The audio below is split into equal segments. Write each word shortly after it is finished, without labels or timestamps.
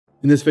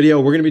In this video,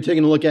 we're going to be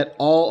taking a look at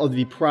all of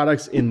the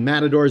products in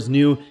Matador's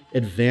new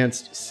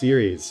Advanced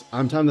Series.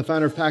 I'm Tom, the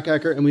founder of Pack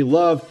Hacker, and we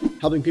love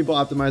helping people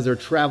optimize their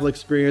travel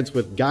experience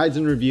with guides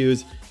and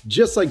reviews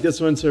just like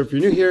this one. So if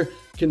you're new here,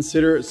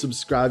 consider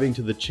subscribing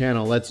to the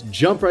channel. Let's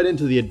jump right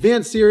into the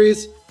Advanced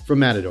Series from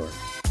Matador.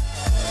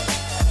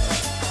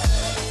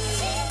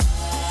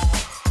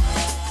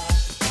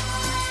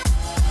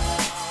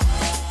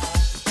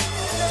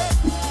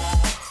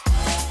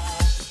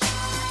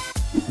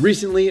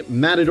 Recently,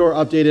 Matador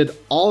updated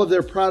all of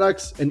their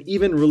products and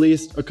even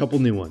released a couple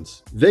new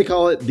ones. They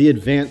call it the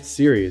Advanced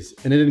Series,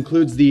 and it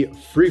includes the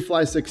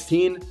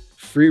Freefly16,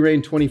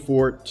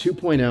 Freerain24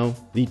 2.0,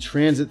 the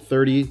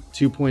Transit30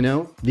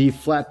 2.0, the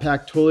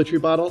FlatPak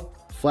Toiletry Bottle,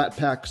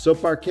 FlatPak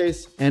Soap Bar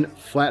Case, and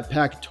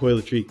FlatPak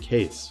Toiletry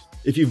Case.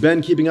 If you've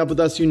been keeping up with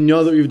us, you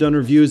know that we've done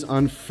reviews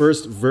on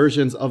first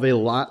versions of a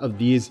lot of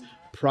these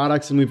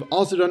products, and we've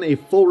also done a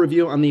full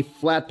review on the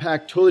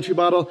FlatPak Toiletry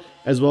Bottle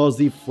as well as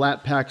the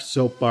FlatPak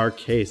Soap Bar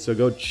Case. So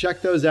go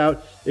check those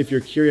out if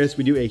you're curious.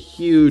 We do a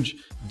huge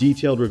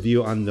detailed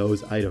review on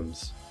those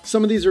items.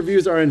 Some of these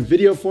reviews are in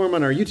video form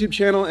on our YouTube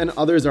channel and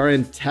others are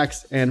in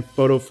text and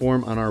photo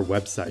form on our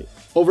website.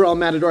 Overall,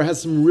 Matador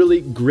has some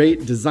really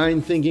great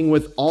design thinking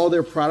with all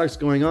their products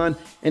going on,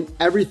 and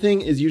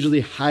everything is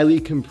usually highly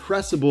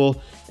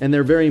compressible, and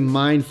they're very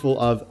mindful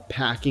of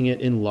packing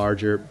it in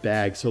larger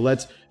bags. So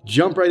let's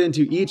jump right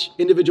into each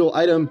individual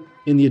item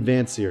in the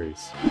Advanced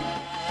Series.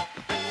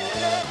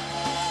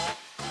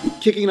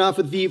 Kicking off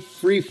with the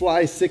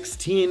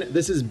Freefly16,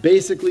 this is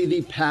basically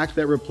the pack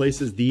that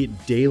replaces the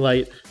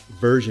Daylight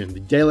version, the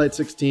Daylight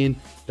 16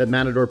 that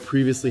Matador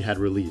previously had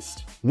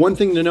released. One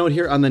thing to note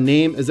here on the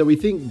name is that we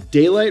think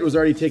Daylight was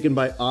already taken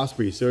by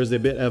Osprey, so there's a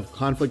bit of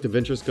conflict of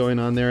interest going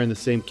on there in the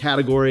same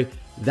category.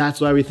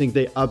 That's why we think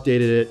they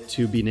updated it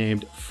to be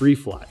named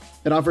Freefly.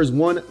 It offers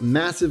one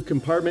massive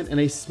compartment and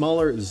a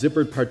smaller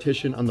zippered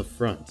partition on the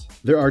front.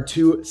 There are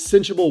two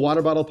cinchable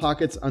water bottle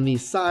pockets on the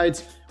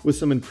sides with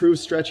some improved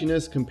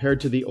stretchiness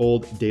compared to the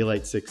old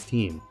Daylight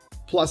 16.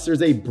 Plus,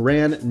 there's a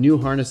brand new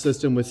harness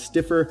system with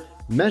stiffer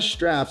mesh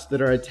straps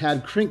that are a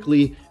tad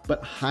crinkly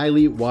but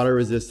highly water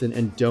resistant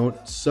and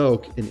don't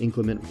soak in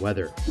inclement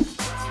weather.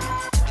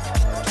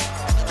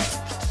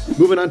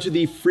 Moving on to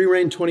the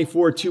Freerain24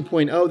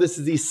 2.0, this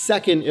is the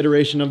second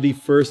iteration of the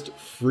first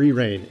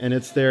Freerain, and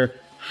it's their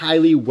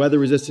highly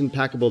weather-resistant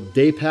packable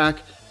day pack,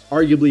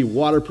 arguably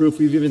waterproof.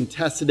 We've even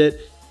tested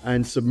it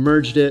and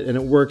submerged it, and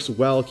it works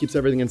well, keeps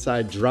everything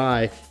inside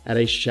dry at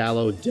a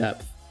shallow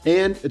depth.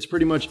 And it's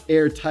pretty much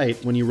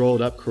airtight when you roll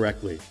it up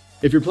correctly.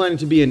 If you're planning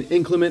to be in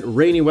inclement,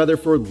 rainy weather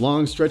for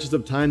long stretches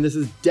of time, this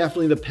is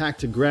definitely the pack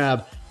to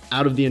grab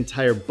out of the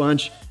entire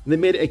bunch. And they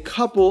made a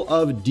couple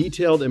of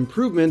detailed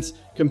improvements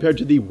compared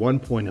to the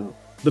 1.0.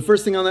 The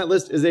first thing on that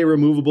list is a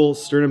removable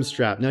sternum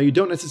strap. Now, you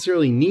don't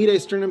necessarily need a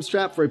sternum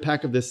strap for a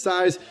pack of this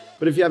size,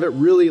 but if you have it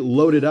really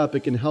loaded up,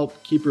 it can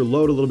help keep your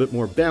load a little bit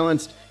more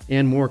balanced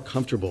and more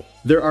comfortable.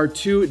 There are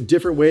two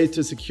different ways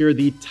to secure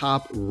the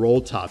top roll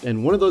top,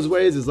 and one of those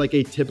ways is like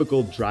a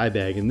typical dry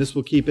bag, and this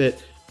will keep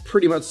it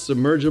pretty much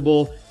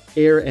submergible,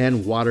 air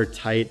and water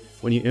tight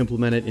when you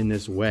implement it in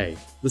this way.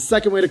 The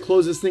second way to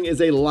close this thing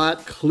is a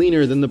lot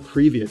cleaner than the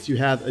previous. You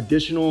have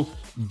additional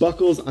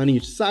buckles on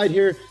each side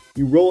here.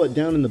 You roll it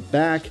down in the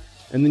back,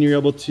 and then you're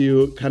able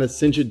to kind of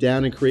cinch it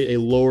down and create a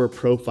lower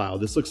profile.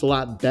 This looks a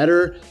lot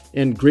better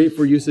and great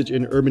for usage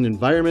in urban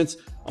environments,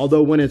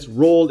 although when it's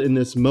rolled in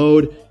this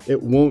mode,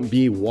 it won't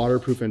be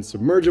waterproof and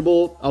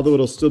submergible, although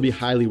it'll still be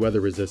highly weather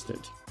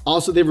resistant.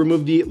 Also, they've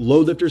removed the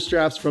load lifter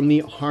straps from the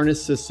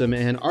harness system,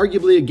 and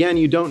arguably, again,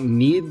 you don't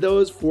need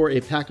those for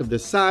a pack of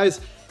this size.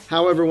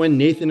 However, when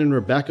Nathan and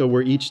Rebecca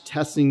were each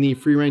testing the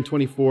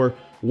Freerain24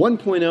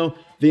 1.0,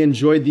 they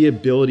enjoyed the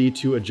ability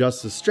to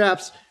adjust the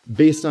straps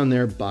based on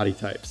their body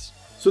types.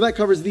 So that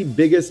covers the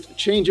biggest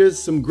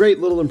changes, some great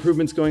little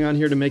improvements going on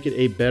here to make it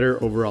a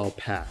better overall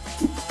pack.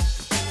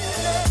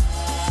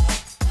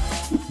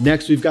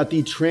 Next, we've got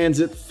the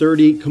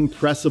Transit30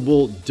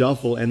 compressible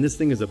duffel, and this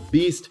thing is a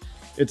beast.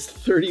 It's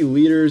 30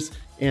 liters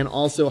and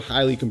also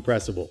highly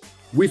compressible.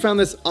 We found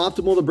this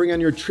optimal to bring on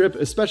your trip,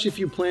 especially if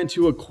you plan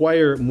to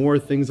acquire more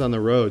things on the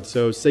road.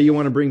 So say you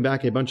want to bring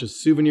back a bunch of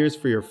souvenirs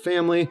for your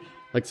family,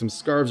 like some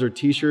scarves or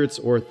t-shirts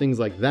or things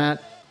like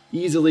that.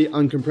 Easily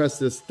uncompress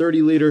this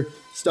 30 liter,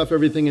 stuff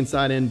everything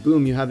inside, and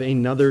boom, you have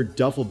another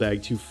duffel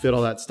bag to fit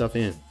all that stuff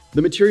in.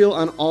 The material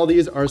on all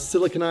these are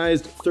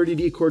siliconized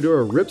 30D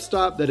Cordura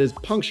ripstop that is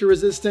puncture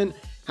resistant.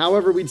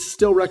 However, we'd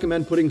still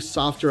recommend putting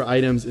softer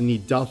items in the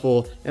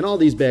duffel and all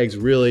these bags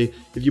really.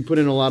 If you put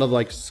in a lot of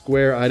like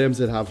square items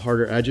that have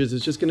harder edges,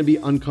 it's just gonna be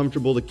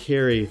uncomfortable to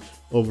carry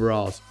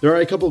overall. There are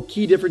a couple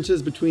key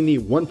differences between the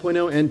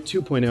 1.0 and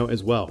 2.0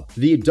 as well.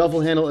 The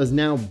duffel handle is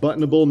now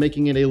buttonable,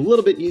 making it a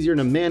little bit easier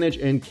to manage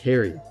and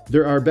carry.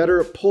 There are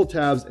better pull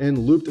tabs and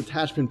looped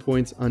attachment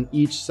points on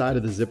each side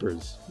of the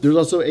zippers. There's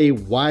also a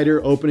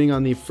wider opening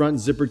on the front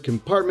zippered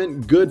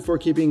compartment, good for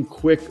keeping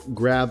quick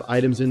grab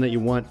items in that you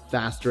want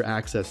faster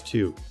access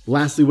to.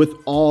 Lastly, with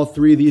all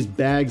three of these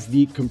bags,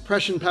 the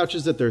compression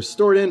pouches that they're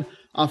stored in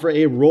offer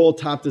a roll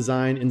top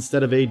design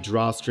instead of a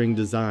drawstring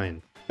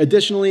design.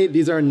 Additionally,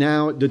 these are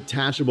now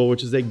detachable,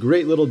 which is a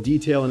great little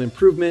detail and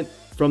improvement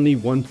from the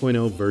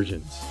 1.0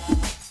 versions.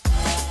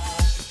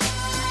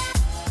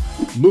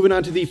 Moving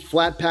on to the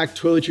FlatPak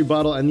Toiletry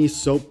Bottle and the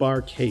Soap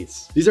Bar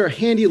Case. These are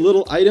handy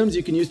little items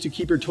you can use to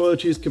keep your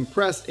toiletries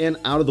compressed and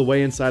out of the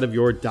way inside of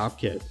your DOP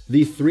kit.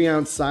 The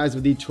 3-ounce size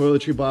of the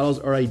toiletry bottles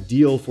are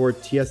ideal for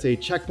TSA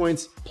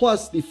checkpoints,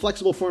 plus the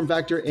flexible form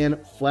factor and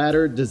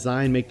flatter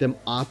design make them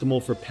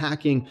optimal for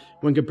packing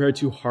when compared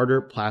to harder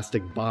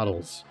plastic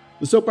bottles.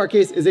 The Soap Bar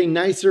Case is a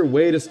nicer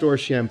way to store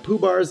shampoo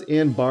bars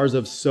and bars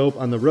of soap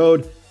on the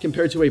road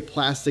compared to a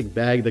plastic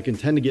bag that can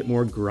tend to get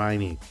more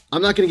grimy.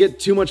 I'm not going to get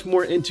too much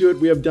more into it.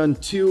 We have done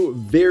 2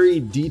 very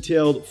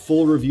detailed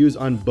full reviews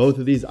on both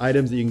of these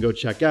items that you can go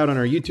check out on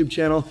our YouTube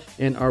channel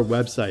and our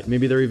website.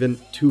 Maybe they're even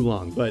too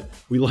long, but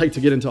we like to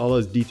get into all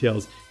those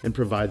details and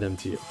provide them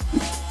to you.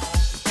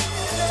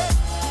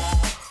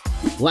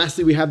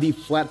 Lastly, we have the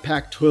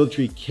FlatPak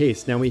Toiletry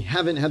Case. Now, we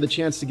haven't had the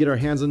chance to get our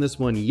hands on this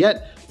one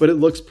yet, but it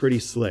looks pretty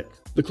slick.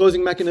 The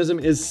closing mechanism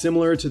is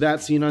similar to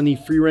that seen on the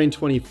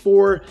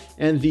Freerain24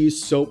 and the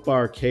Soap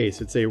Bar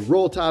Case. It's a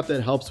roll top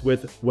that helps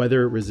with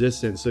weather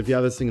resistance. So if you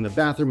have this thing in the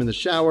bathroom, in the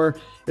shower,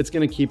 it's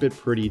gonna keep it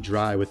pretty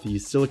dry with the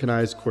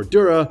siliconized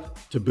Cordura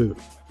to boot.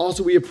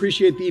 Also, we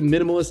appreciate the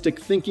minimalistic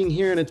thinking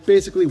here, and it's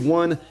basically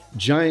one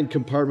giant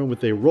compartment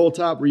with a roll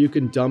top where you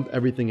can dump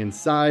everything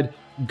inside.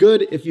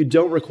 Good if you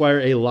don't require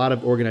a lot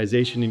of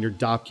organization in your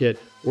DOP kit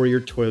or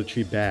your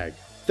toiletry bag.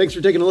 Thanks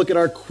for taking a look at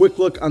our quick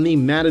look on the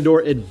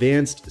Matador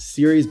Advanced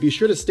Series. Be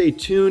sure to stay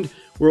tuned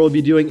where we'll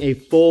be doing a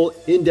full,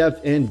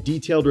 in-depth, and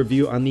detailed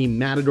review on the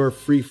Matador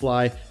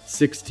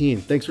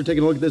Freefly16. Thanks for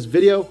taking a look at this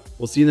video.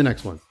 We'll see you in the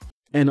next one.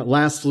 And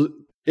lastly,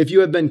 if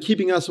you have been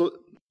keeping us,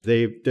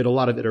 they did a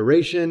lot of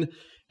iteration,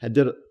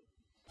 did